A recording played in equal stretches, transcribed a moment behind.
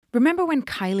Remember when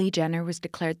Kylie Jenner was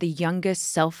declared the youngest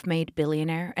self-made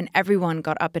billionaire and everyone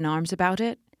got up in arms about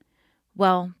it?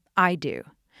 Well, I do,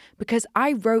 because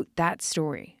I wrote that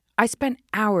story. I spent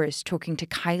hours talking to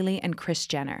Kylie and Kris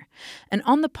Jenner, and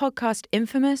on the podcast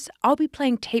Infamous, I'll be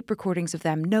playing tape recordings of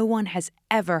them no one has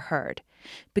ever heard,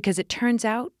 because it turns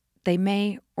out they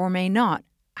may or may not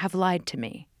have lied to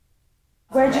me.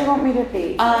 Where do you want me to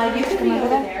be? You can be over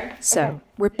there. So,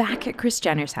 we're back at Kris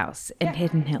Jenner's house in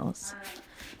Hidden Hills.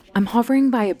 I'm hovering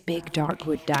by a big dark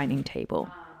wood dining table,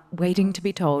 waiting to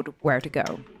be told where to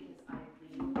go.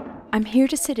 I'm here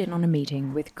to sit in on a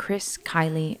meeting with Kris,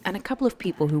 Kylie, and a couple of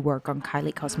people who work on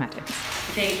Kylie Cosmetics. I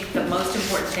think the most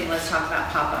important thing, let's talk about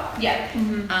pop-up. Yeah.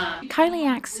 Kylie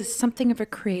acts as something of a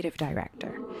creative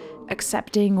director,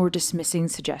 accepting or dismissing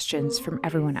suggestions from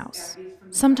everyone else.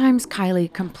 Sometimes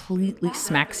Kylie completely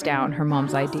smacks down her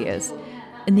mom's ideas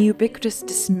in the ubiquitous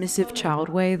dismissive child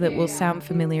way that will sound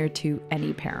familiar to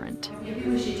any parent. Maybe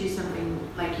we should do something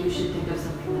like you should think of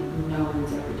something like no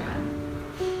one's ever done.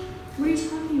 What are you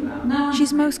talking about? No.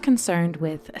 She's most concerned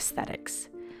with aesthetics.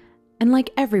 And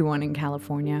like everyone in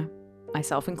California,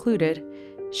 myself included,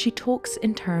 she talks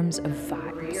in terms of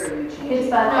vibes.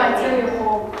 It's bad. No, it's really a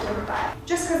whole different vibe.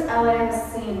 Just because LA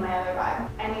has seen my other vibe.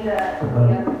 I need the other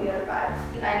vibe.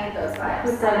 I need those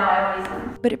vibes. So now I want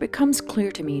them. But it becomes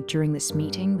clear to me during this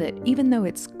meeting that even though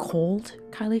it's called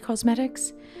Kylie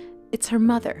Cosmetics, it's her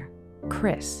mother,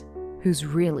 Kris, who's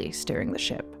really steering the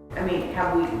ship. I mean,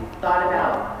 have we thought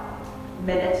about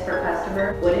minutes per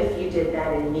customer? What if you did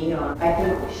that in neon? I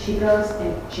think she goes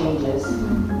and changes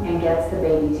and gets the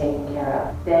baby taken care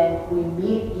of. Then we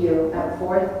meet you at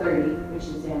 4:30, which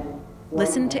is in 4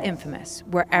 Listen to minutes. Infamous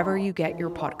wherever you get your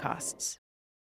podcasts.